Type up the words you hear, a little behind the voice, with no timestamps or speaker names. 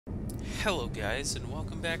Hello guys, and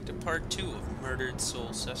welcome back to part 2 of Murdered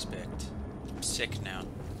Soul Suspect. I'm sick now.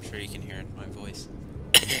 I'm sure you can hear it in my voice.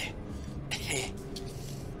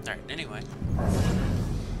 Alright, anyway.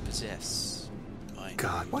 Possess. Mine.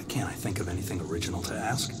 God, why can't I think of anything original to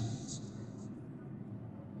ask?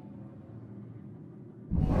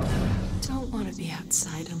 Don't want to be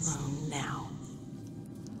outside alone now.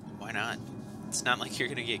 Why not? It's not like you're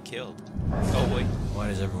gonna get killed. Oh wait. Why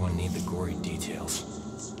does everyone need the gory details?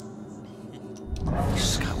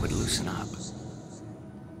 Scott would loosen up.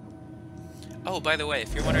 Oh, by the way,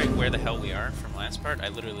 if you're wondering where the hell we are from last part, I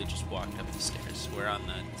literally just walked up the stairs. We're on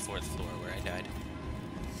the 4th floor where I died.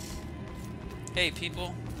 Hey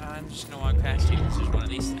people, I'm just gonna walk past you. This is one of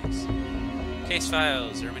these things. Case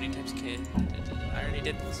files. There are many types of case. I already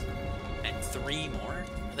did this. And 3 more?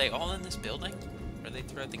 Are they all in this building? Or are they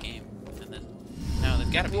throughout the game? And then... No,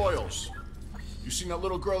 they've gotta be. Royals, you seen that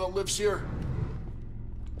little girl that lives here?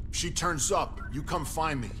 If she turns up, you come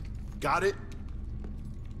find me. Got it?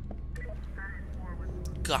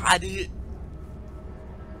 Got it!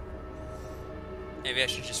 Maybe I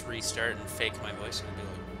should just restart and fake my voice and be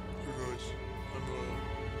like, hey guys, I'm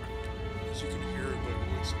as you can hear in my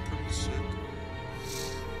voice, I'm pretty sick.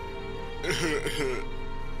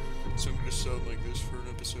 So I'm gonna sound like this for an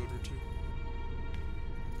episode or 2.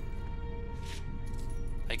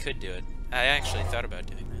 I could do it. I actually thought about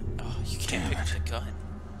doing that. Oh, you can't pick up the gun.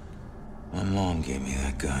 My mom gave me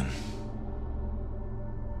that gun.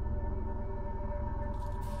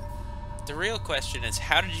 The real question is,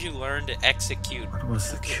 how did you learn to execute? What was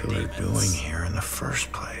the killer demons? doing here in the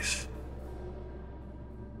first place?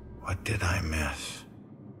 What did I miss?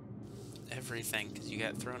 Everything, because you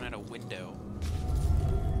got thrown out a window.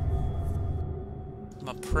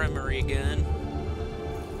 My primary gun.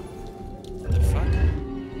 What the fuck?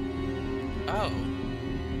 Oh.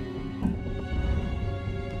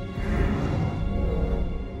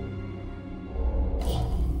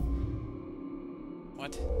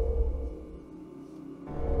 What?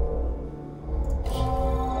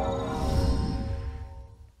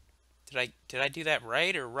 Did I do that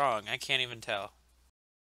right or wrong? I can't even tell.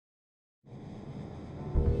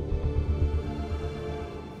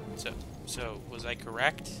 So was I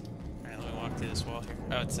correct? Alright, let me walk through this wall here.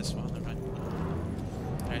 Oh, it's this wall, never mind.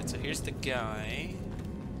 Alright, so here's the guy.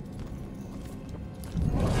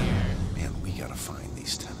 Here. Man, we gotta find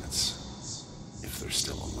these tenants. If they're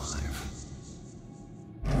still alive.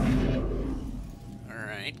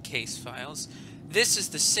 Alright, case files. This is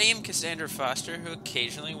the same Cassandra Foster who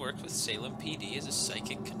occasionally worked with Salem PD as a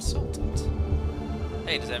psychic consultant.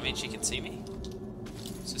 Hey, does that mean she can see me?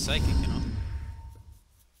 She's a psychic, you know?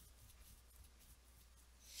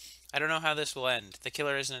 I don't know how this will end. The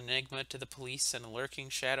killer is an enigma to the police and a lurking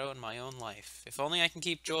shadow in my own life. If only I can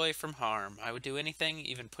keep Joy from harm. I would do anything,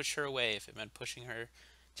 even push her away if it meant pushing her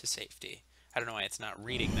to safety. I don't know why it's not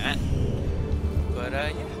reading that. But,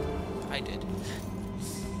 yeah, I did.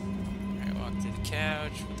 Alright, walk through the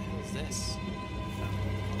couch. What the hell is this?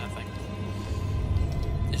 Oh, nothing.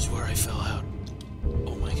 This is where I fell out.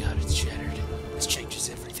 Oh my god, it's shattered. This changes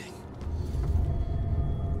everything.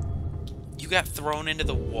 You got thrown into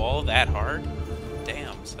the wall that hard?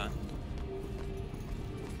 Damn, son.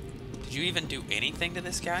 Did you even do anything to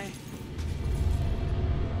this guy?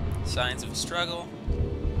 Signs of a struggle?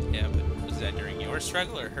 Yeah, but was that during your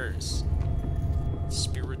struggle or hers?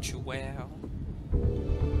 Spiritual. Oh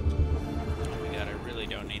my god, I really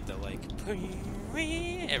don't need the, like,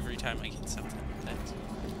 every time I get something. Is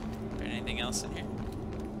there anything else in here?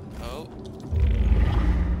 Oh.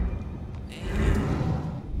 Hey.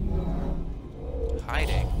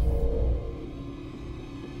 Hiding.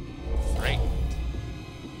 Frightened.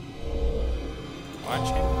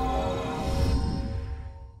 Watching.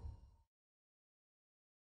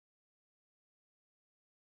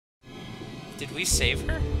 Did we save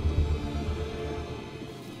her?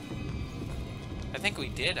 I think we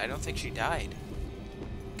did. I don't think she died.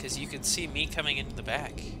 Because you could see me coming into the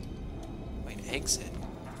back. Wait, exit.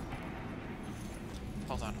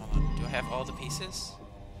 Hold on, hold on. Do I have all the pieces?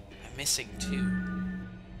 I'm missing 2.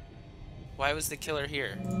 Why was the killer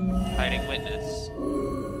here? Hiding witness.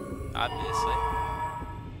 Obviously.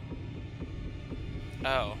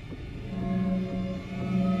 Oh.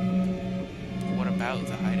 What about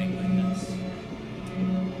the hiding witness?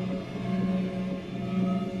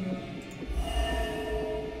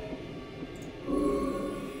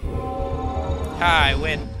 Ha, I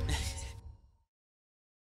win.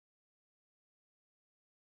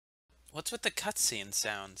 What's with the cutscene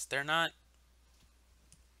sounds? They're not...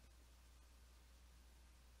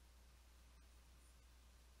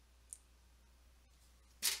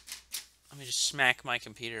 me just smack my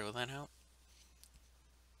computer. Will that help?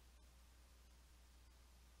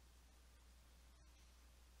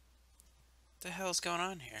 What the hell's going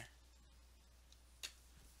on here?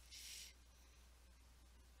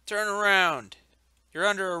 Turn around. You're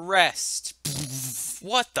under arrest.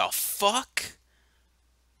 What the fuck?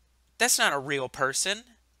 That's not a real person.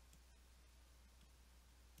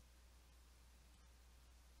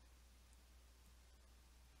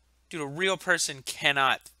 Dude, a real person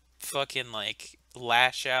cannot fucking, like,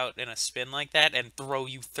 lash out in a spin like that and throw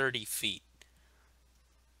you 30 feet.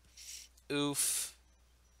 Oof.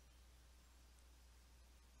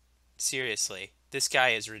 Seriously, this guy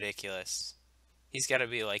is ridiculous. He's got to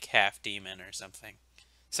be, like, half demon or something.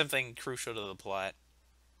 Something crucial to the plot.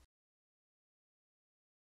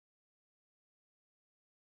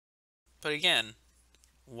 But again,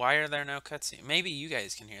 why are there no cutscenes? Maybe you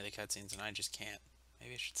guys can hear the cutscenes and I just can't.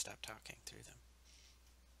 Maybe I should stop talking through them.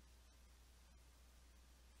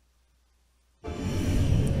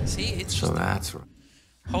 See, it's So just... that's right.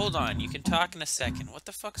 Hold on, you can talk in a second. What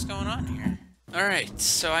the fuck's going on here? Alright,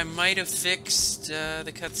 so I might have fixed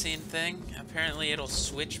the cutscene thing. Apparently it'll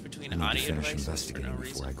switch between audio Finish devices for investigating no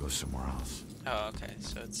before I reason. go somewhere else. Oh, okay,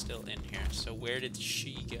 so it's still in here. So where did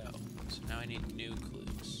she go? So now I need new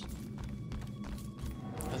clues.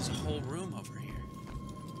 Oh, there's a whole room over here.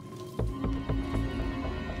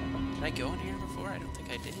 Did I go in here before? I don't think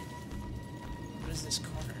I did. What is this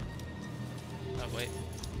corner? Oh, wait.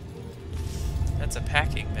 That's a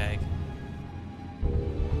packing bag.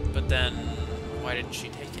 But then, why didn't she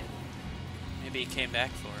take it? Maybe he came back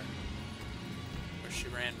for her. Or she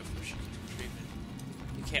ran before she could retrieve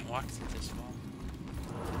it. You can't walk through this wall.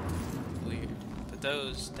 Weird. But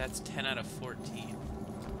those, that's 10 out of 14.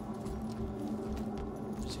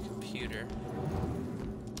 There's a computer.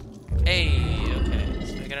 Hey, okay.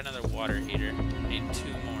 So I got another water heater. I need 2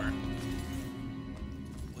 more.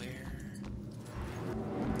 Where?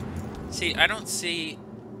 See, I don't see...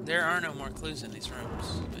 There are no more clues in these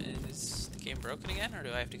rooms. Is the game broken again, or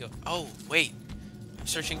do I have to go... Oh, wait. I'm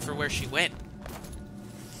searching for where she went.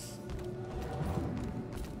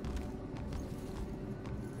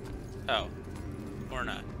 Oh. Or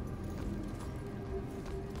not.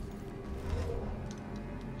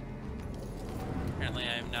 Apparently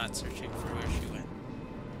I am not searching for where she went.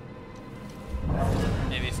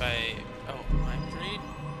 Maybe if I... Oh, mind read?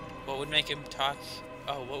 What would make him talk...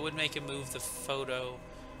 Oh, what would make him move the photo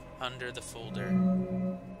under the folder?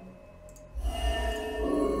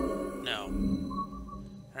 No.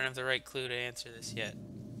 I don't have the right clue to answer this yet.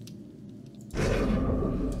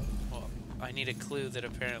 Well, I need a clue that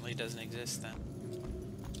apparently doesn't exist then.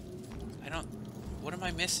 I don't... What am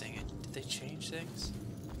I missing? Did they change things?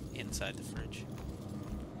 Inside the fridge.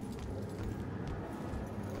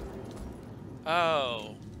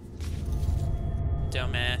 Oh.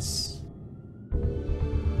 Dumbass.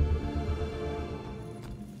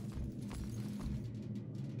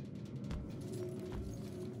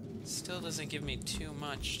 Still doesn't give me too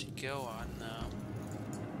much to go on, though.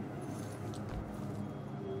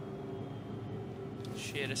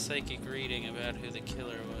 She had a psychic reading about who the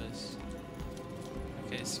killer was.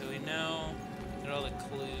 Okay, so we know that all the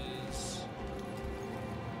clues...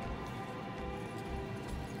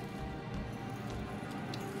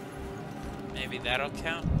 Maybe that'll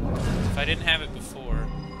count? If I didn't have it before...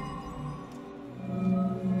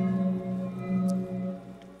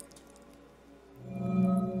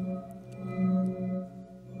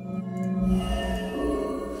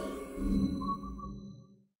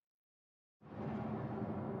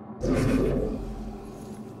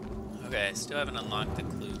 Okay, I still haven't unlocked the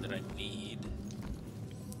clue that I need.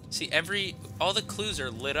 See, all the clues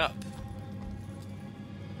are lit up.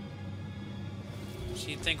 So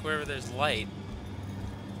you'd think wherever there's light,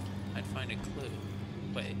 I'd find a clue.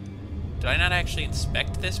 Wait, did I not actually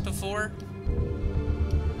inspect this before?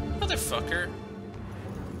 Motherfucker.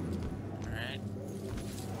 Alright.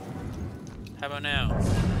 How about now?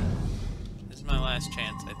 This is my last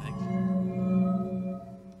chance, I think.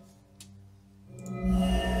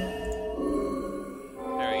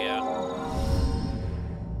 There we go.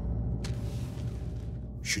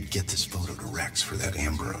 Should get this photo to Rex for that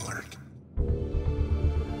Amber Alert.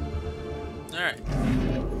 Alright.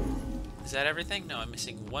 Is that everything? No, I'm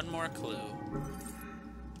missing one more clue.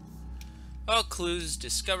 All clues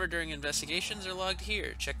discovered during investigations are logged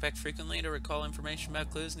here. Check back frequently to recall information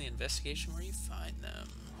about clues in the investigation where you find them.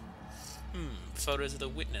 Photos of the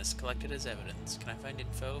witness collected as evidence. Can I find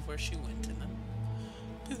info of where she went in them?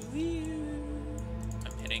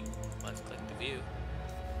 I'm hitting left click to view.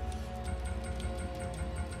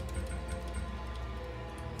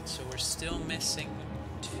 So we're still missing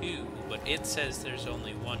 2, but it says there's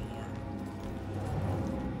only one more.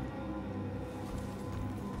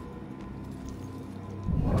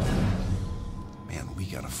 Man, we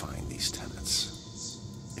gotta find these tenants.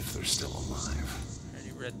 If they're still alive.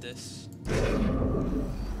 Already read this.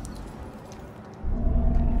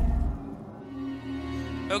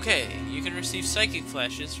 Okay, you can receive psychic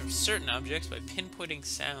flashes from certain objects by pinpointing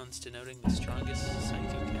sounds denoting the strongest psychic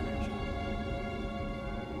energy.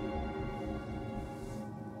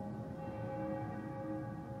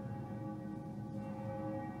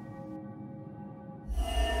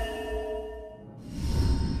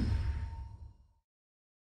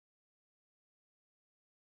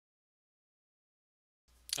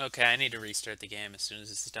 Okay, I need to restart the game as soon as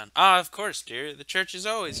this is done. Ah, of course, dear. The church is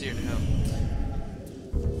always here to help.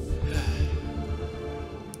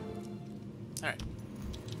 Alright.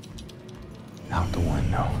 Out the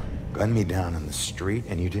window. Gunned me down in the street,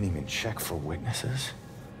 and you didn't even check for witnesses?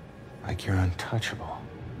 Like you're untouchable.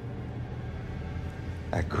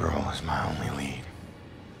 That girl is my only lead.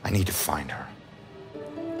 I need to find her.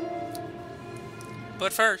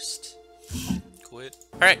 But first... Quit.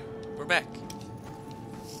 Alright, we're back.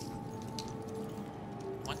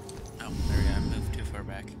 What? Oh, there we go. I moved too far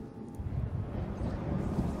back.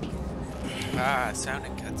 Ah, sound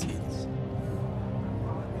and cutscenes.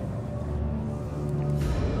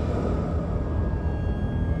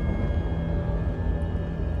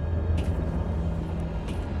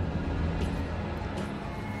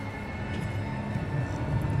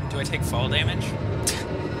 Do I take fall damage?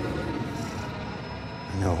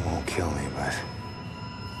 I know it won't kill me, but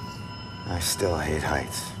I still hate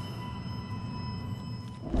heights.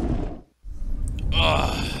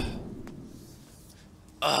 Ugh.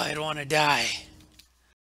 I don't want to die.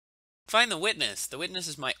 Find the witness. The witness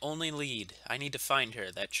is my only lead. I need to find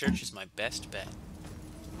her. That church is my best bet.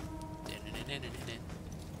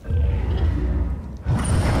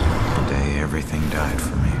 Today, everything died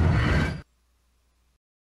for me.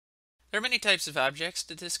 There are many types of objects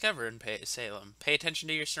to discover in Salem. Pay attention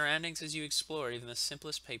to your surroundings as you explore. Even the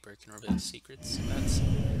simplest paper can reveal secrets.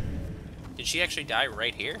 Did she actually die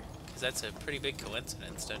right here? Because that's a pretty big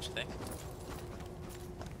coincidence, don't you think?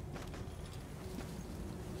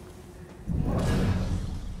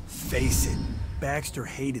 Face it, Baxter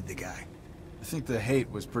hated the guy. I think the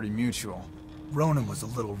hate was pretty mutual. Ronan was a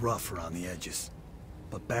little rough around the edges.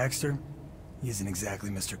 But Baxter, he isn't exactly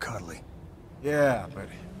Mr. Cuddly. Yeah, but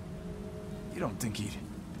you don't think he'd...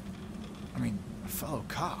 I mean, a fellow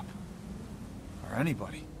cop. Or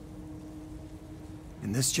anybody.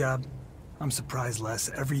 In this job, I'm surprised less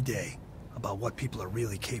every day about what people are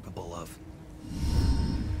really capable of.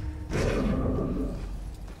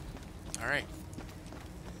 Alright.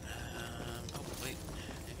 Oh, wait.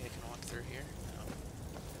 Maybe I can walk through here?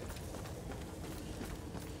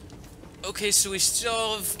 No. Okay, so we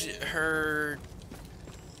solved her...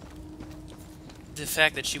 The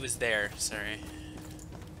fact that she was there, sorry.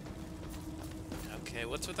 Okay,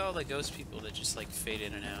 what's with all the ghost people that just, like, fade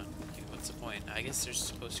in and out? Like, what's the point? I guess they're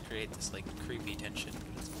supposed to create this, like, creepy tension.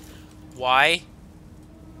 Why?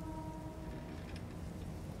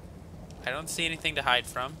 I don't see anything to hide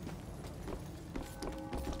from.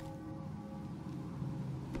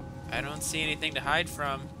 I don't see anything to hide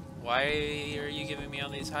from. Why are you giving me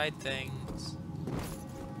all these hide things?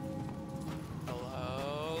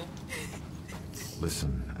 Hello?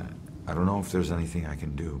 Listen, I don't know if there's anything I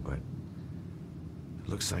can do, but it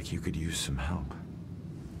looks like you could use some help.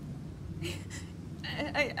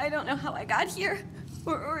 I don't know how I got here,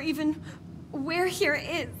 or even where here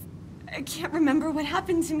is. I can't remember what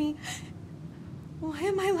happened to me. Why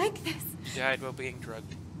am I like this? You died while being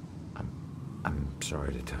drugged. I'm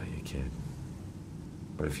sorry to tell you, kid.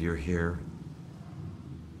 But if you're here,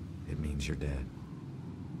 it means you're dead.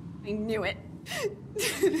 I knew it.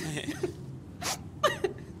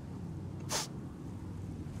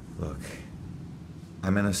 Look,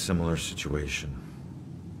 I'm in a similar situation.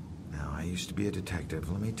 Now, I used to be a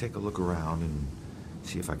detective. Let me take a look around and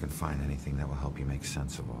see if I can find anything that will help you make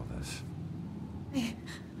sense of all this.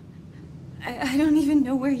 I don't even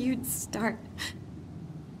know where you'd start.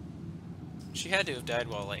 She had to have died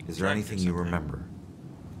while, like... Is there drugged or anything you something. remember?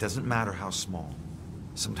 It doesn't matter how small.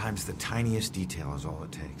 Sometimes the tiniest detail is all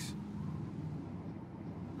it takes.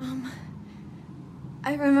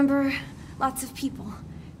 I remember lots of people.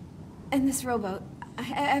 And this rowboat.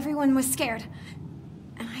 Everyone was scared.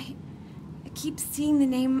 And I keep seeing the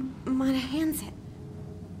name Monahansit.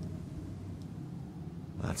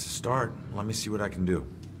 That's a start. Let me see what I can do.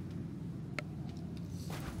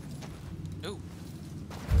 Ooh.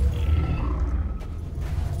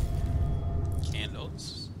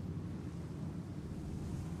 Candles.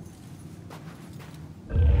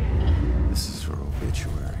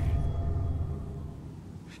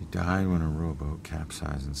 died when a rowboat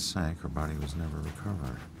capsized and sank. Her body was never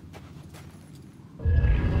recovered.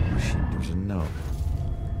 There's a note.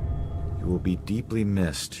 You will be deeply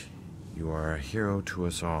missed. You are a hero to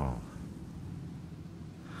us all.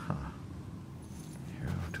 Huh.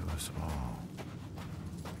 Hero to us all.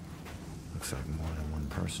 Looks like more than one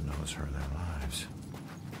person owes her their lives.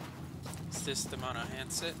 Is this the mono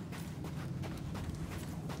handset?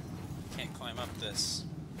 Can't climb up this.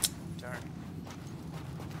 Darn.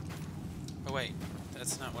 Oh wait,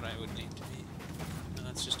 that's not what I would need to be. No,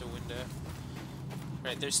 that's just a window.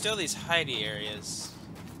 Right, there's still these hidey areas.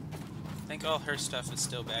 I think all her stuff is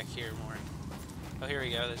still back here more. Oh, here we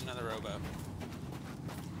go, there's another rowboat.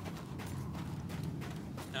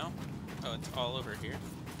 No? Oh, it's all over here.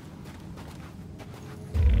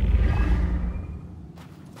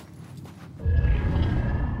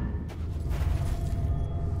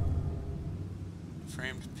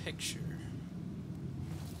 Framed picture.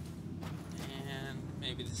 And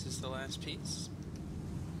maybe this is the last piece.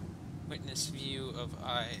 Witness view of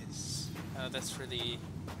eyes. That's for the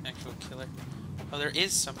actual killer. Oh, there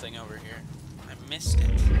is something over here. I missed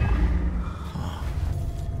it. Huh.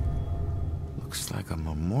 Looks like a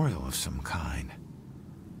memorial of some kind.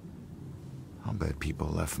 I'll bet people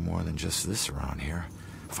left more than just this around here.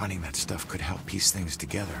 Finding that stuff could help piece things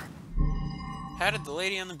together. How did the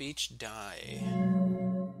lady on the beach die?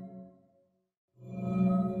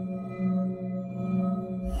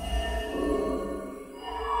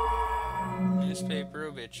 Newspaper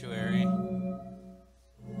obituary.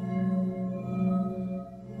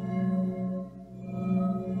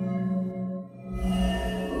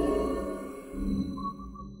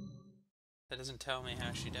 That doesn't tell me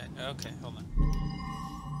how she died. Okay, hold on.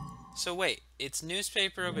 So wait, it's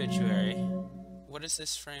newspaper obituary. What is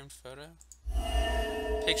this framed photo?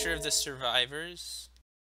 Picture of the survivors.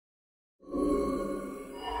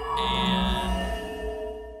 And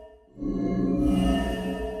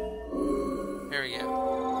here we go.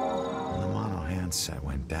 When the mono handset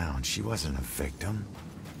went down, she wasn't a victim.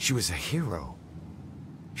 She was a hero.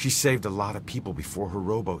 She saved a lot of people before her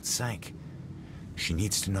rowboat sank. She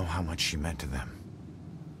needs to know how much she meant to them.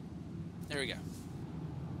 There we go.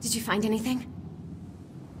 Did you find anything?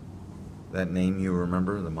 That name you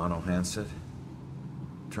remember, the mono handset?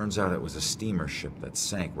 Turns out it was a steamer ship that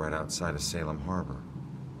sank right outside of Salem Harbor.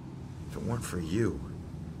 If it weren't for you,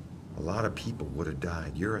 a lot of people would have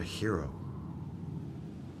died. You're a hero.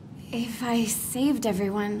 If I saved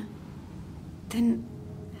everyone, then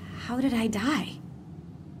how did I die?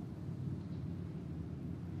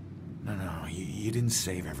 No, you didn't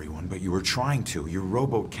save everyone, but you were trying to. Your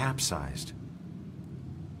rowboat capsized.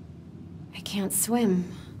 I can't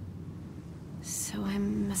swim, so I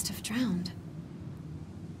must have drowned.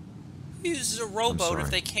 Who uses a rowboat if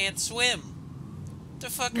they can't swim? What the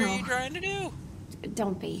fuck are you trying to do?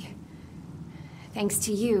 Don't be. Thanks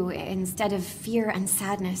to you, instead of fear and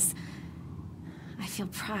sadness, I feel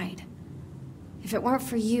pride. If it weren't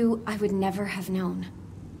for you, I would never have known.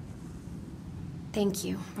 Thank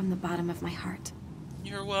you from the bottom of my heart.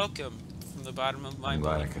 You're welcome from the bottom of my I'm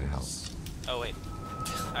glad I could help. Oh wait,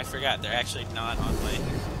 I forgot. They're actually not on my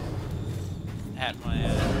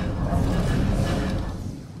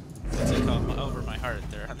what's it called? Over my heart.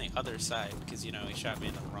 They're on the other side because you know he shot me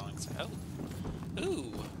in the wrong side. Oh,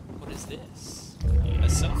 ooh, what is this? A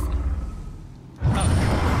selfie.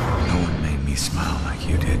 Oh. No one made me smile like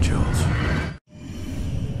you did, Jules.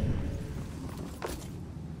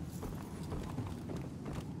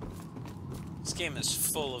 This game is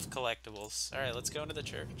full of collectibles. Alright, let's go into the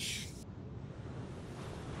church.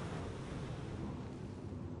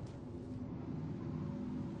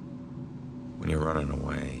 When you're running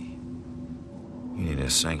away, you need a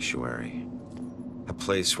sanctuary. A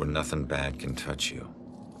place where nothing bad can touch you.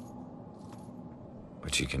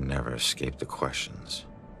 But you can never escape the questions.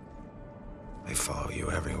 They follow you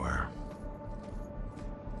everywhere.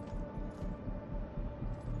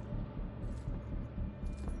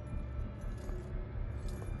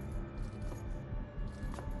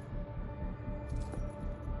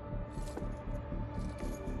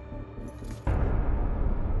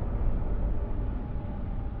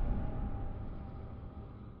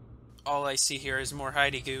 All I see here is more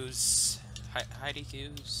Heidi Goos. Heidi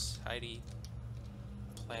Goos? Heidi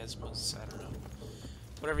Plasmas? I don't know.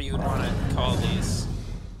 Whatever you would want to call these.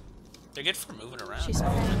 They're good for moving around.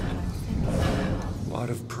 A lot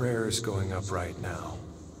of prayers going up right now.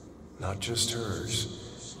 Not just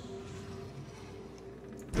hers.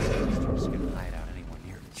 Just gonna hide out anyone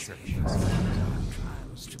near the church.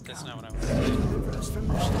 That's not what I want to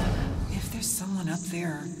do. If there's someone up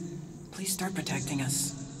there, please start protecting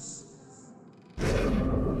us.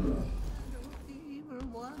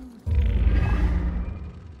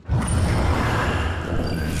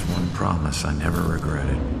 There's one promise I never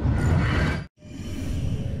regretted.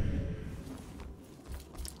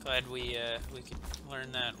 Glad we could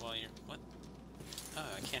learn that while you're... What? Oh,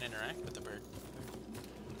 I can't interact with the bird.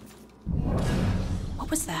 What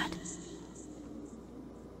was that?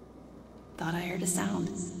 Thought I heard a sound.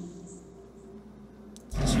 Is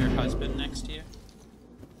this your husband next to you?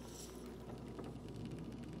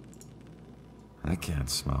 I can't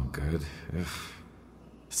smell good. Ugh.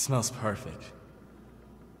 It smells perfect.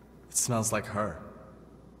 It smells like her.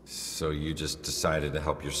 So you just decided to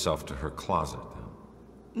help yourself to her closet,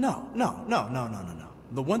 then? No.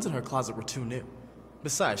 The ones in her closet were too new.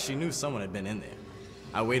 Besides, she knew someone had been in there.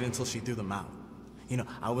 I waited until she threw them out. You know,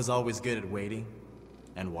 I was always good at waiting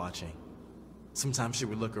and watching. Sometimes she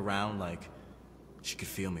would look around like she could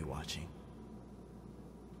feel me watching.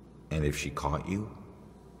 And if she caught you,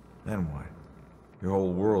 then what? Your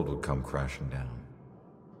whole world would come crashing down.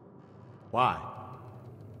 Why?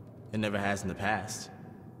 It never has in the past.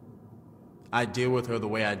 I deal with her the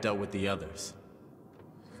way I dealt with the others.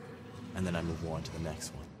 And then I move on to the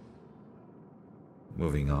next one.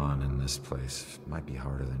 Moving on in this place might be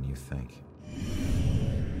harder than you think.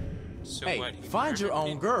 So Hey, what, find your murdered own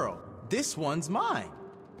me? girl. This one's mine.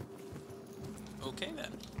 Okay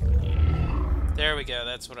then. There we go,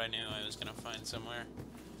 that's what I knew I was gonna find somewhere.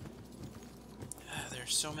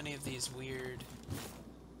 There's so many of these weird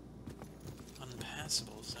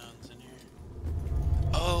unpassable zones in here.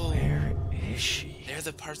 Oh! Where is she? They're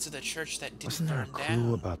the parts of the church that didn't Wasn't there a burn clue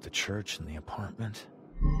down. about the church and the apartment?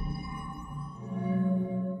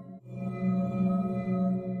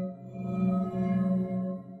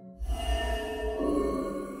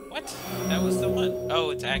 What? That was the one. Oh,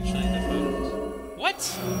 it's actually the photos.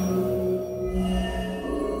 What?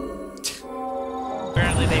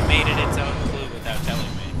 Apparently they made it its own clue without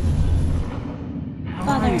telling me.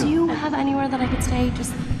 Father, do you have anywhere that I could stay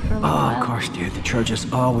just for a little Oh, while? of course, dear. The church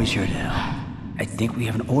is always here to help. I think we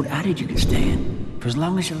have an old attic you can stay in for as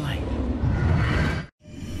long as you like.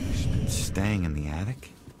 She's been staying in the attic?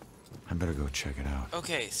 I better go check it out.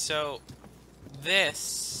 Okay, so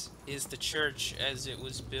this is the church as it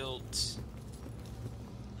was built.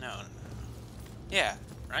 No. Yeah,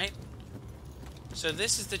 right? So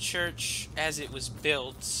this is the church as it was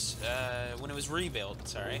built, when it was rebuilt,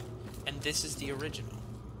 sorry. And this is the original.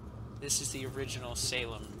 This is the original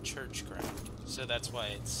Salem church ground. So that's why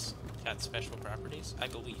it's got special properties, I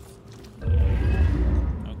believe.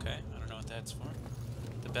 Okay, I don't know what that's for.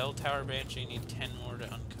 The bell tower branch, you need 10 more to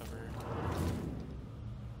uncover.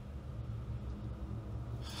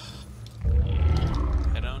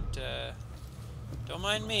 I don't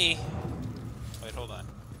mind me. Wait, hold on.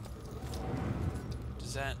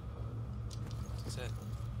 Does that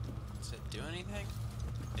do anything?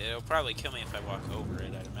 It'll probably kill me if I walk over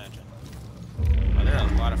it, I'd imagine. Oh, there are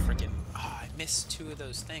a lot of freaking... Oh, I missed 2 of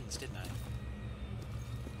those things, didn't I?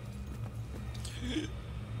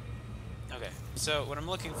 Okay, so what I'm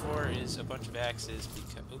looking for is a bunch of axes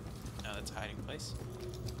because... Oh, no, that's a hiding place.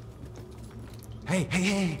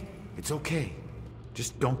 Hey! It's okay.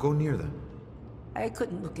 Just don't go near them. I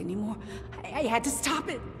couldn't look anymore. I had to stop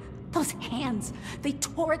it. Those hands, they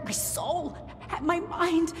tore at my soul, at my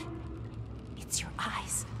mind. It's your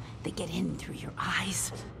eyes. They get in through your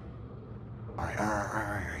eyes. All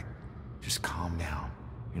right. Just calm down.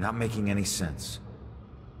 You're not making any sense.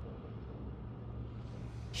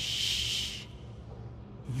 Shh.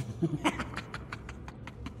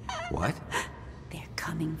 What? They're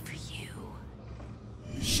coming for you.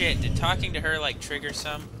 Shit, did talking to her, like, trigger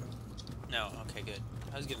some? No, okay, good.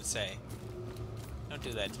 I was gonna say. Don't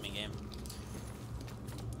do that to me, game.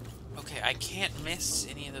 Okay, I can't miss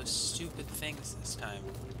any of those stupid things this time.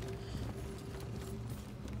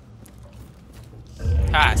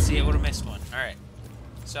 Ah, see, I would've missed one. Alright.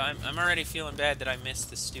 So I'm already feeling bad that I missed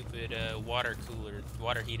the stupid water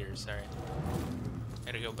heater, sorry.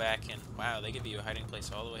 Gotta go back and... Wow, they give you a hiding place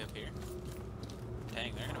all the way up here.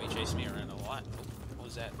 Dang, they're gonna be chasing me around a lot. Oh, what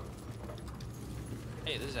was that?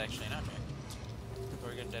 Hey, this is actually an object.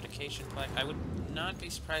 Oregon dedication plaque. I would not be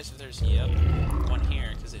surprised if there's, one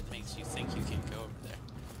here, because it makes you think you can't go over there.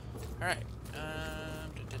 Alright.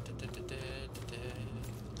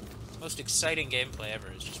 Most exciting gameplay ever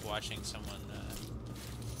is just watching someone,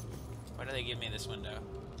 Why do they give me this window?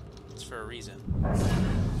 It's for a reason.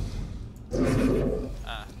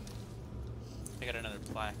 Ah. I got another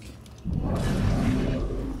plaque. Can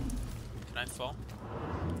I fall?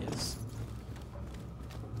 Yes.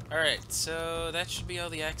 Alright, so that should be all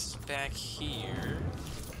the axes back here.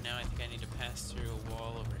 Now I think I need to pass through a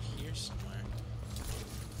wall over here somewhere.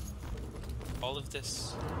 all of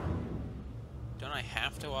this... Don't I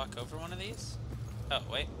have to walk over one of these? Oh,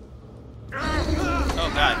 wait.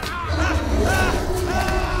 Oh, God.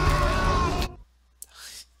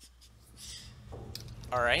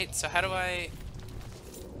 Alright, so how do I...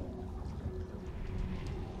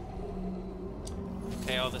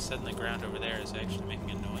 Okay, all of a sudden the ground over there is actually making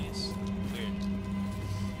a noise. Weird.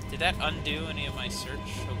 Did that undo any of my search?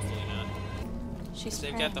 Hopefully not.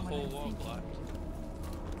 They've got the whole wall blocked.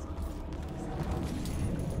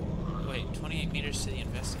 Wait, 28 meters to the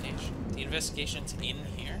investigation. The investigation's in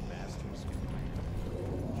here?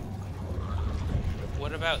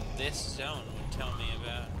 What about this zone would tell me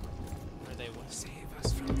about where they would save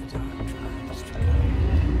us from the dark tribes?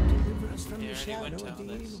 Deliver us from the shadow of the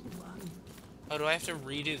evil one. Oh, do I have to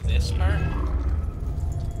redo this part?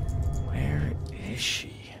 Where is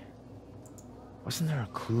she? Wasn't there a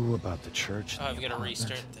clue about the church? Oh, I've got to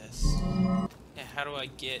restart this. Yeah, how do I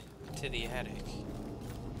get to the attic?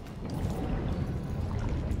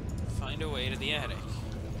 Find a way to the attic.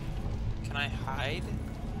 Can I hide?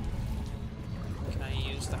 Can I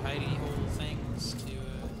use the hidey hole things to...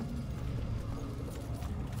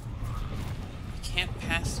 I can't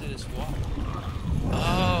pass through this wall.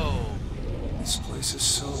 Oh! This place is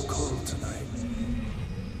so cold tonight.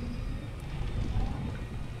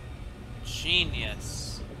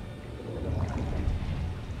 Genius.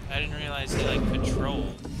 I didn't realize he, like,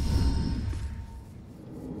 patrolled.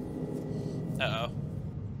 Uh-oh.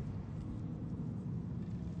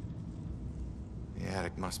 The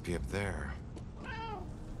attic must be up there.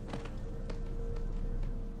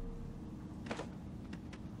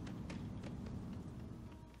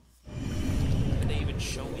 Did they even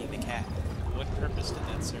show me the cat? What purpose did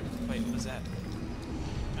that serve? Wait, what was that?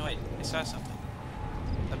 No, wait, I saw something.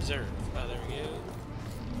 Observe. Oh, there we go.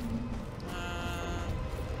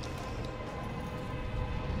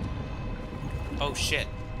 Oh, shit.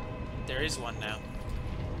 There is one now.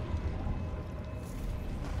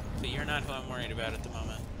 But you're not who I'm worried about at the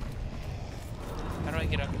moment. How do I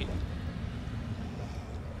get up here?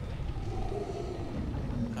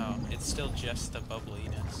 Oh, it's still just the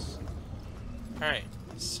bubbliness. Alright,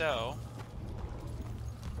 so...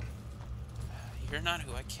 You're not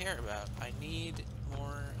who I care about. I need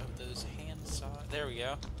more of those hand saw. There we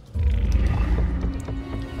go.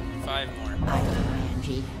 5 more. I love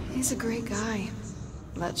Angie. He's a great guy,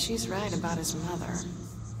 but she's right about his mother.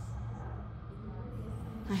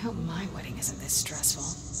 I hope my wedding isn't this stressful.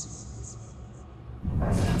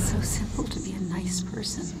 It's so simple to be a nice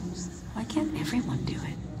person. Why can't everyone do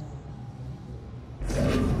it?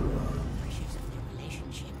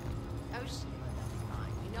 Relationship. Oh, shit.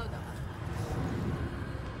 You know that.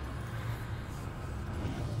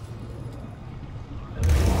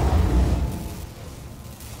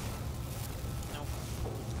 Nope.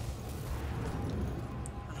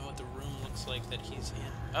 I don't know what the room looks like that he's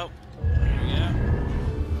in. Oh, there we go.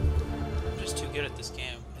 I'm just too good at this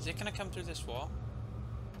game. Is it gonna come through this wall?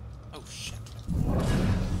 Oh, shit.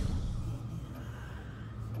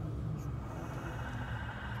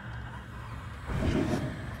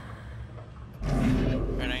 Alright,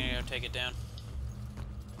 I'm gonna go take it down.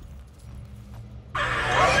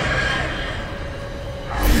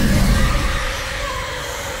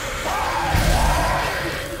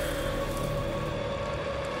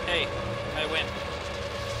 Hey, I win.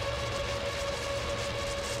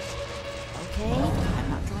 Okay, I'm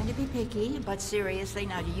not trying to be picky, but seriously,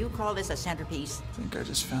 now do you call this a centerpiece? I think I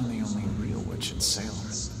just found the only real witch in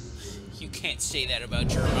Salem. You can't say that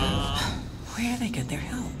about your mom. Where do they get their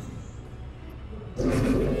help?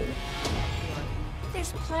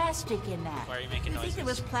 There's plastic in that. Why are you making You think there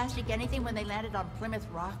was noises? plastic anything when they landed on Plymouth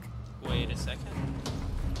Rock? Wait a second.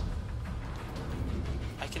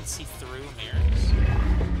 I can see through mirrors.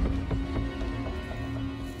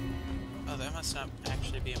 Oh, that must not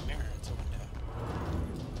actually be a mirror, it's a window.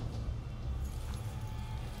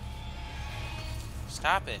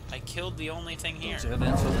 Stop it. I killed the only thing here. It's not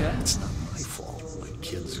my fault. My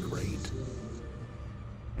kid's great.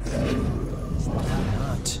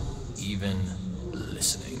 Not even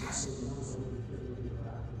listening.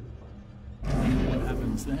 What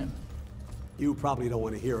happens then? You probably don't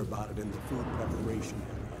want to hear about it in the food preparation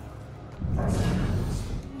area.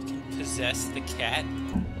 I can possess the cat?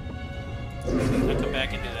 I'll come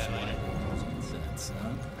back and do that later.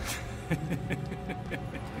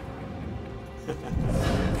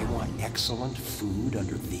 They want excellent food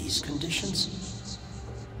under these conditions?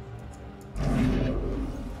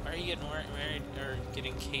 Why are you getting married or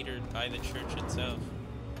getting catered by the church itself?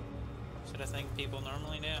 Is that a thing people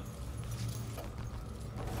normally do?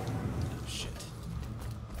 Oh shit.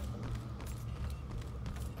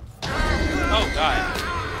 Oh god.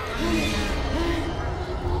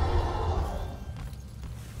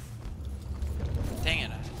 Dang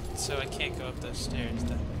it. So I can't go up those stairs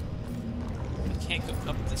then. I can't go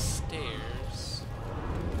up the stairs.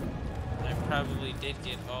 I probably did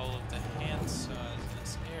get all of the hand saws in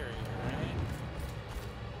this area, right?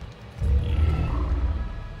 Yeah.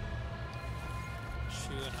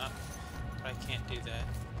 Chewing up. But I can't do that.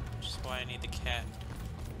 Which is why I need the cat.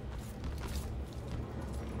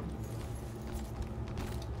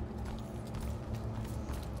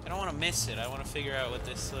 I don't want to miss it. I want to figure out what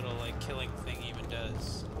this little, like, killing thing even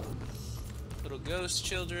does. Little ghost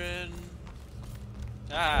children.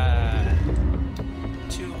 Ah.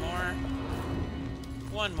 2 more.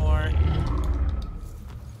 1 more.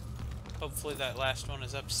 Hopefully that last one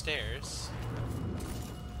is upstairs.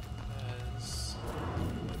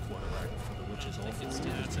 Because I don't think it's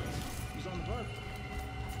down. He's on the boat.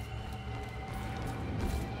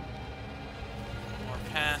 More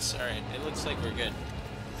pass. Alright, it looks like we're good.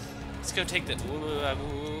 Let's go take the...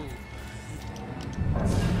 Ooh.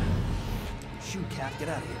 Shoot, Cap, get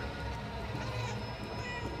out of here.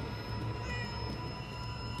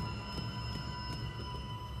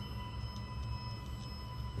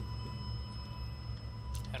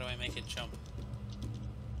 How do I make it jump?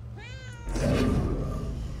 How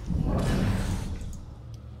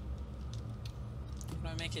do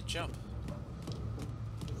I make it jump?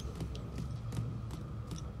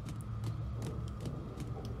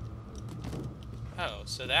 Oh,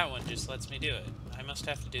 so that one just lets me do it. I must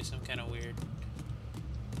have to do some kind of weird...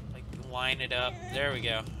 like, line it up. There we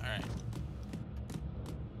go. Alright.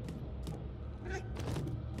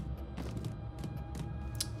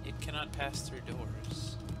 It cannot pass through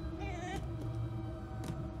doors.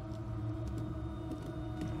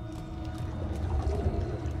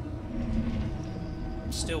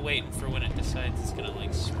 I'm still waiting for when it decides it's gonna,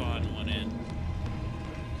 like, spawn one in.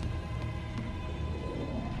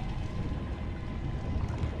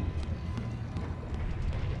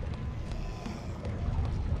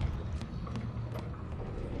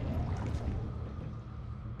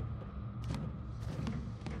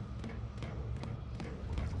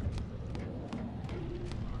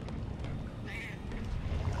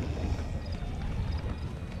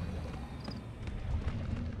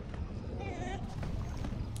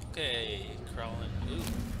 Okay, crawling. Ooh,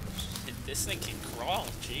 this thing can crawl.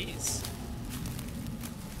 Jeez.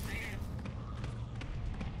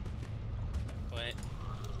 Wait.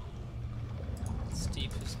 It's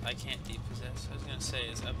I can't depossess. I was gonna say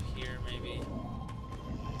it's up here, maybe. Oh,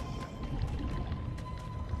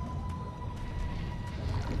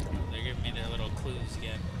 they're giving me their little clues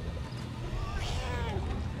again.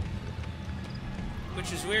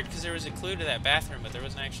 Which is weird because there was a clue to that bathroom, but there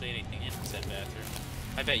wasn't actually anything in said bathroom.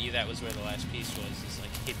 I bet you that was where the last piece was, is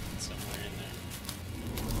like hidden somewhere in there.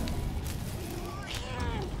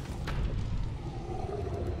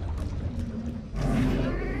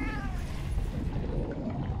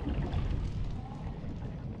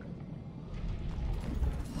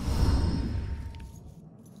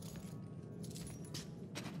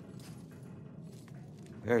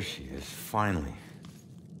 There she is, finally.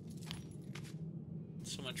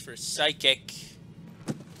 So much for psychic.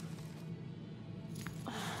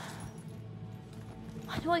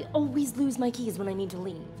 Why do I always lose my keys when I need to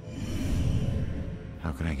leave?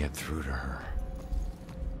 How can I get through to her?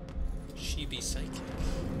 She be psychic.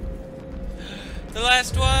 The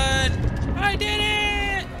last one! I did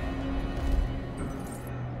it!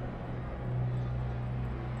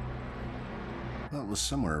 Well, it was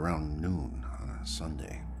somewhere around noon on a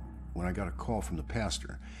Sunday when I got a call from the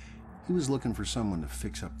pastor. He was looking for someone to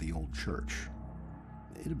fix up the old church.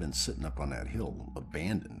 It had been sitting up on that hill,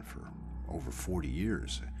 abandoned for over 40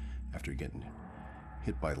 years after getting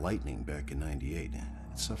hit by lightning back in '98. It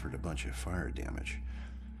suffered a bunch of fire damage.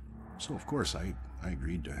 So, of course, I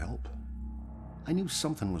agreed to help. I knew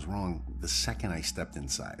something was wrong the second I stepped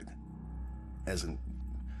inside, as an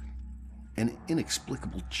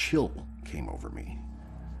inexplicable chill came over me.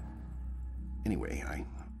 Anyway,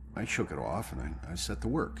 I shook it off and I set to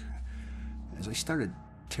work. As I started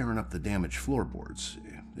tearing up the damaged floorboards,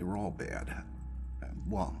 they were all bad.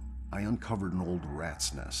 Well, I uncovered an old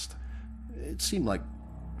rat's nest. It seemed like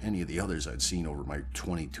any of the others I'd seen over my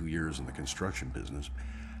 22 years in the construction business,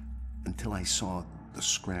 until I saw the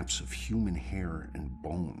scraps of human hair and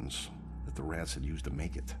bones that the rats had used to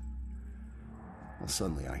make it. Well,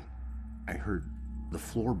 suddenly I heard the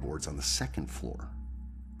floorboards on the second floor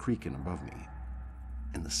creaking above me,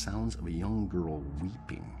 and the sounds of a young girl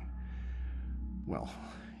weeping. Well,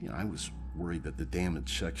 I was worried that the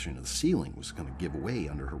damaged section of the ceiling was going to give way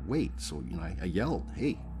under her weight, so, I yelled,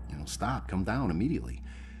 "Hey, stop, come down immediately.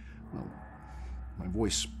 Well, my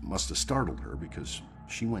voice must have startled her because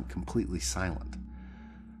she went completely silent.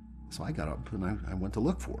 So I got up and I went to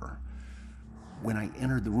look for her. When I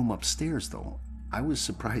entered the room upstairs, though, I was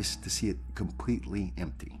surprised to see it completely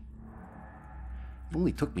empty. It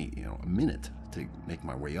only took me, a minute to make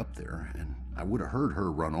my way up there, and I would have heard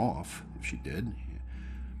her run off if she did.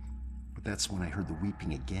 But that's when I heard the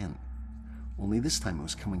weeping again. Only this time it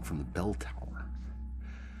was coming from the bell tower.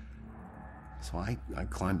 So I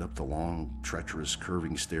climbed up the long, treacherous,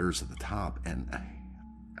 curving stairs at the top, and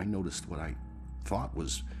I noticed what I thought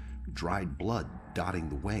was dried blood dotting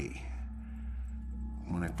the way.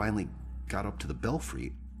 When I finally got up to the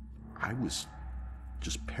belfry, I was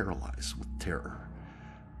just paralyzed with terror.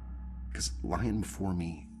 Because lying before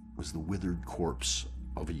me was the withered corpse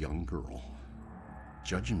of a young girl.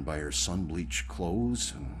 Judging by her sun-bleached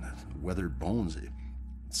clothes and weathered bones, it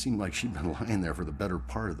seemed like she'd been lying there for the better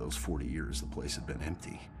part of those 40 years the place had been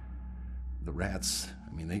empty. The rats,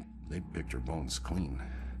 they picked her bones clean.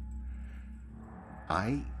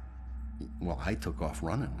 I took off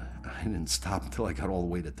running. I didn't stop until I got all the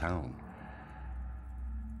way to town.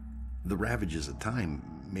 The ravages of time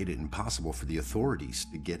made it impossible for the authorities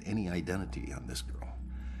to get any identity on this girl.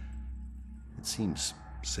 It seems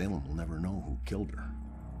Salem will never know who killed her.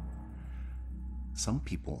 Some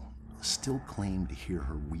people still claim to hear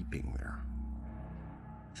her weeping there.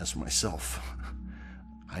 As for myself,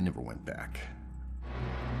 I never went back.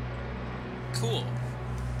 Cool.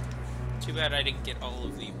 Too bad I didn't get all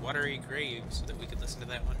of the watery graves so that we could listen to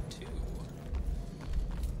that one too.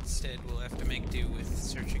 Instead, we'll have to make do with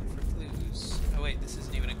searching for clues. Oh wait, this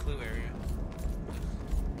isn't even a clue area.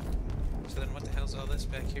 So then what the hell's all this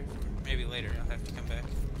back here for? Maybe later I'll have to come back.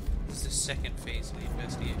 This is the second phase of the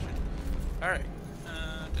investigation. Alright.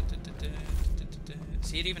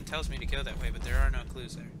 See, it even tells me to go that way, but there are no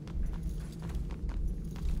clues there.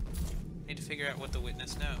 Need to figure out what the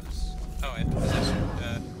witness knows. Oh, I have to possess her.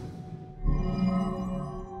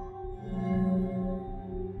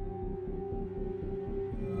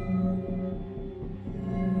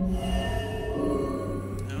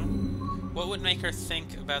 No? What would make her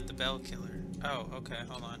think about the bell killer? Oh, okay,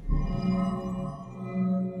 hold on.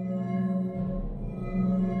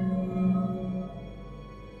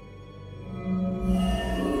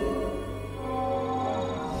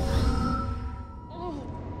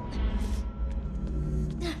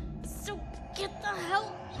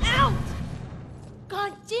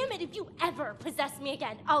 Possess me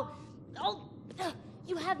again.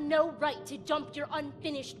 You have no right to dump your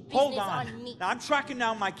unfinished business Hold on. me. Now, I'm tracking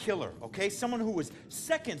down my killer, okay? Someone who was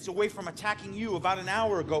seconds away from attacking you about an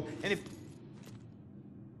hour ago, and if...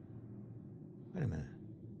 Wait a minute.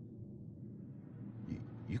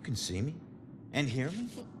 You can see me? And hear me?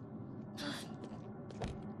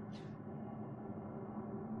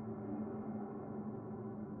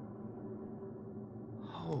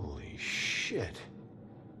 Holy shit.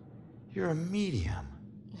 You're a medium.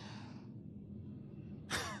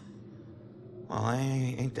 Well,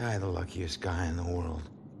 ain't I the luckiest guy in the world?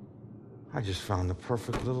 I just found the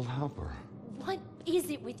perfect little helper. What is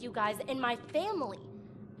it with you guys and my family?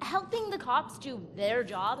 Helping the cops do their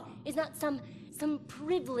job is not some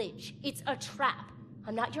privilege. It's a trap.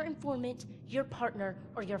 I'm not your informant, your partner,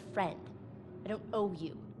 or your friend. I don't owe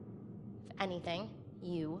you. If anything,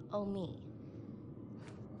 you owe me.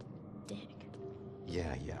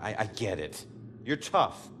 Yeah, I get it. You're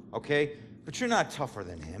tough, okay? But you're not tougher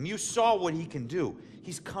than him. You saw what he can do.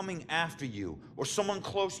 He's coming after you, or someone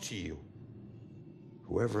close to you.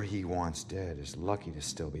 Whoever he wants dead is lucky to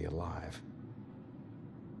still be alive.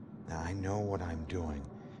 Now, I know what I'm doing,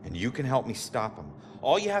 and you can help me stop him.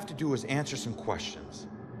 All you have to do is answer some questions.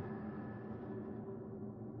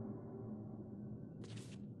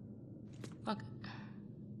 Look,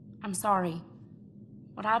 I'm sorry.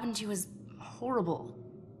 What happened to you is horrible.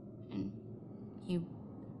 And you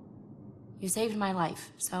saved my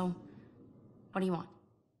life, so what do you want?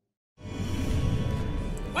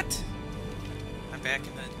 What? I'm back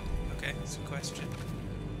in the... Okay, it's a question.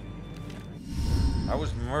 I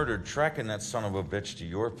was murdered tracking that son of a bitch to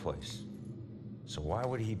your place. So why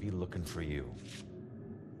would he be looking for you?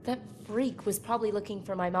 That freak was probably looking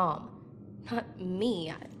for my mom. Not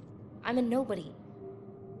me. I'm a nobody.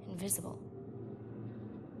 Invisible.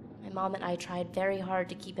 My mom and I tried very hard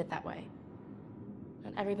to keep it that way.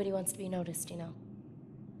 Not everybody wants to be noticed, you know.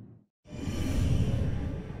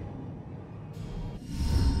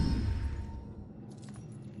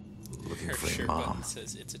 Looking Her for your shirt mom. button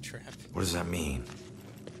says it's a trap. What does that mean?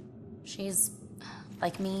 She's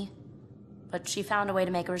like me, but she found a way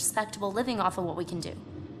to make a respectable living off of what we can do.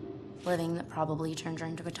 living that probably turned her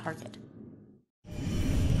into a target.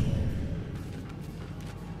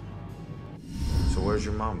 So where's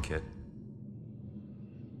your mom, kid?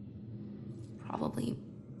 Probably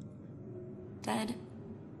dead.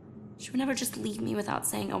 She would never just leave me without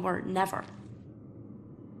saying a word, never.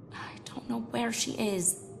 I don't know where she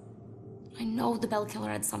is. I know the Bell Killer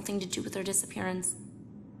had something to do with her disappearance.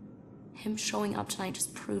 Him showing up tonight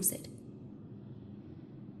just proves it.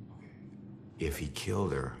 If he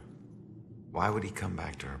killed her, why would he come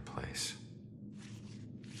back to her place?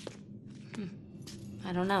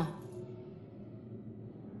 I don't know.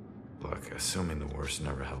 Look, assuming the worst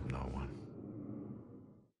never helped no one.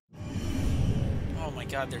 Oh my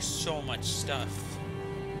god, there's so much stuff.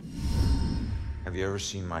 Have you ever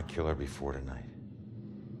seen my killer before tonight?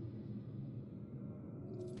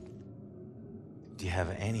 Do you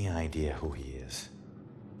have any idea who he is?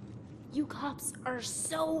 You cops are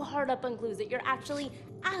so hard up on clues that you're actually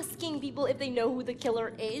asking people if they know who the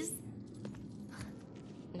killer is.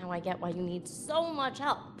 Now I get why you need so much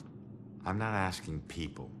help. I'm not asking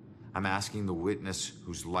people. I'm asking the witness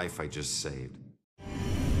whose life I just saved.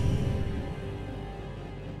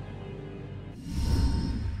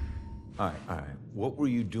 All right. What were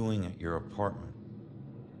you doing at your apartment?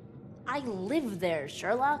 I live there,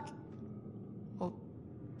 Sherlock. Well,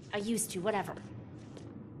 I used to, whatever.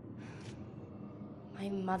 My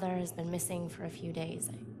mother has been missing for a few days.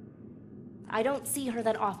 I don't see her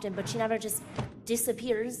that often, but she never just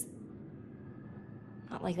disappears.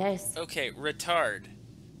 Not like this. Okay, retard.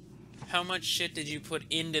 How much shit did you put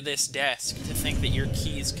into this desk to think that your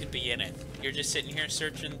keys could be in it? You're just sitting here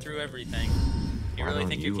searching through everything. You really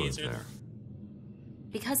think your keys are there?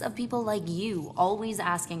 Because of people like you always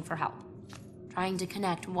asking for help. Trying to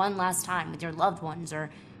connect one last time with your loved ones or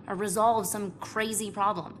resolve some crazy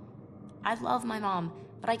problem. I love my mom,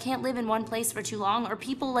 but I can't live in one place for too long or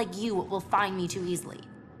people like you will find me too easily.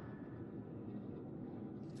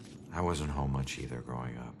 I wasn't home much either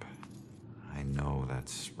growing up. I know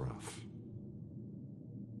that's rough.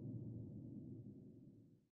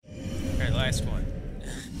 Alright, last one.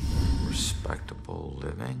 Respectable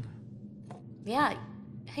living? Yeah,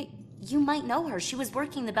 hey, you might know her. She was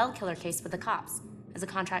working the Bell Killer case with the cops as a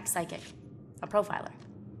contract psychic, a profiler.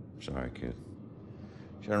 Sorry, kid.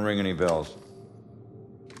 She doesn't ring any bells.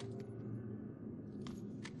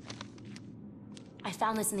 I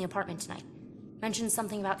found this in the apartment tonight. Mentioned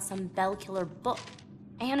something about some Bell Killer book.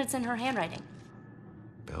 And it's in her handwriting.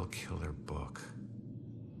 Bell Killer book.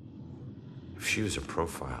 If she was a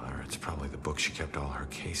profiler, it's probably the book she kept all her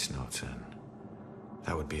case notes in.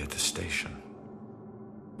 That would be at the station.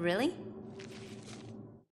 Really?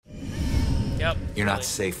 Yep. You're not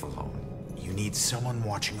safe alone. You need someone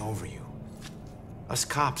watching over you. Us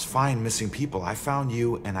cops find missing people. I found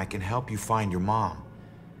you, and I can help you find your mom.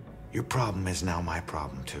 Your problem is now my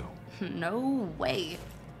problem, too. No way.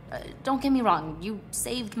 Don't get me wrong, you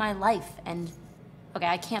saved my life, and... Okay,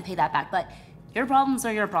 I can't pay that back, but your problems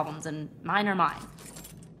are your problems, and mine are mine.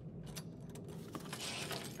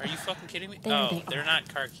 Are you fucking kidding me? There they They're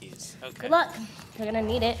not car keys. Okay. Good luck. You're gonna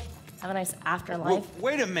need it. Have a nice afterlife.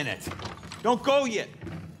 Wait a minute. Don't go yet.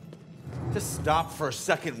 Just stop for a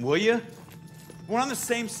second, will you? We're on the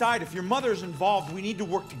same side. If your mother's involved, we need to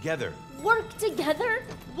work together. Work together?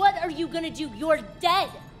 What are you gonna do? You're dead.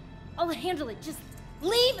 I'll handle it. Just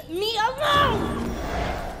leave me alone!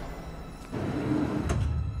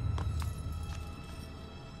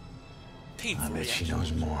 I bet she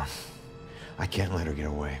knows more. I can't let her get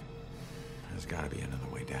away. There's gotta be another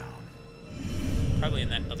way down. Probably in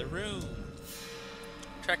that other room.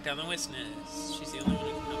 Track down the witness. She's the only one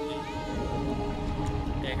who can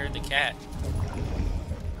help me. Yeah, I heard the cat.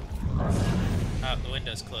 Oh, the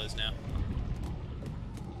window's closed now.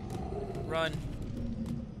 Run.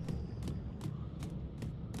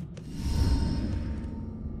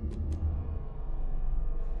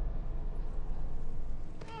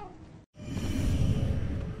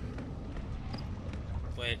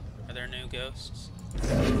 Wait, are there new ghosts?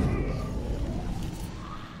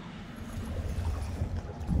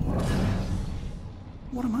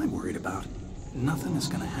 What am I worried about? Nothing is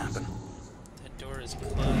gonna happen. That door is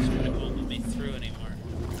closed, but it won't let me through anymore.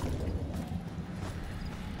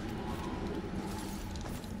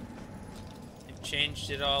 They've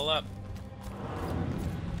changed it all up.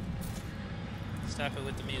 Stop it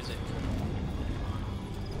with the music.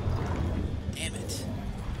 Damn it.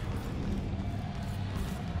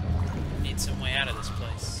 Need some way out of this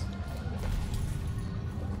place.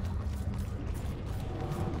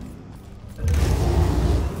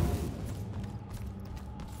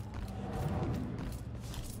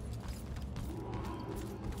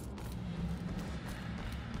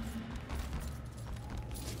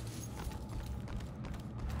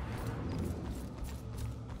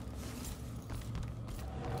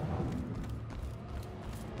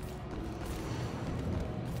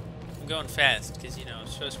 going fast, because, you know, I'm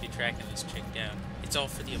supposed to be tracking this chick down. It's all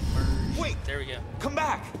for the emerge. Wait! There we go. Come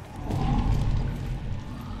back!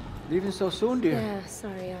 Leaving so soon, dear? Yeah,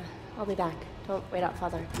 sorry. I'll be back. Don't wait out,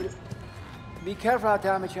 Father. Be careful out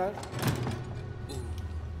there, my child. Ooh.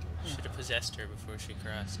 Should have possessed her before she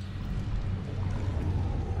crossed.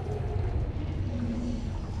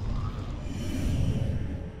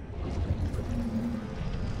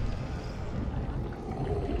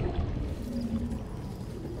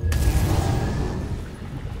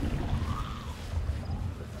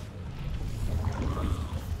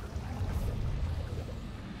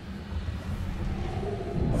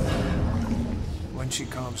 When she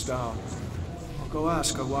calms down, I'll go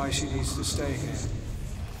ask her why she needs to stay here.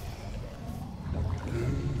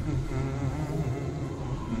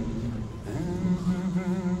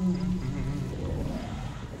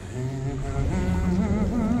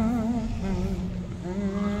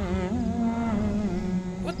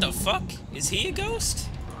 What the fuck? Is he a ghost?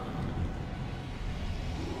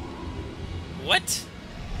 What?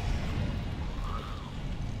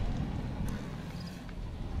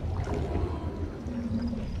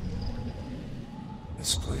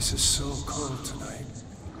 This place is so cold tonight.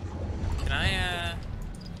 Can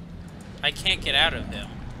I can't get out of him.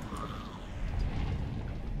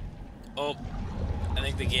 Oh, I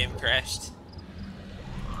think the game crashed.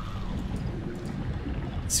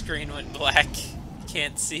 Screen went black.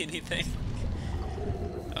 Can't see anything.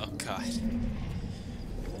 Oh god.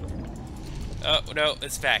 Oh no,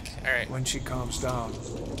 it's back. Alright. When she calms down.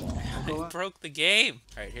 I broke the game.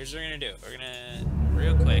 Alright, here's what we're gonna do. We're gonna,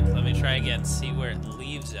 real quick, let me try again, see where it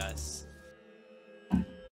leaves us.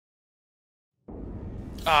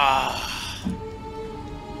 Ah.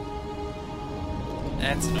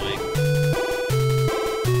 That's annoying.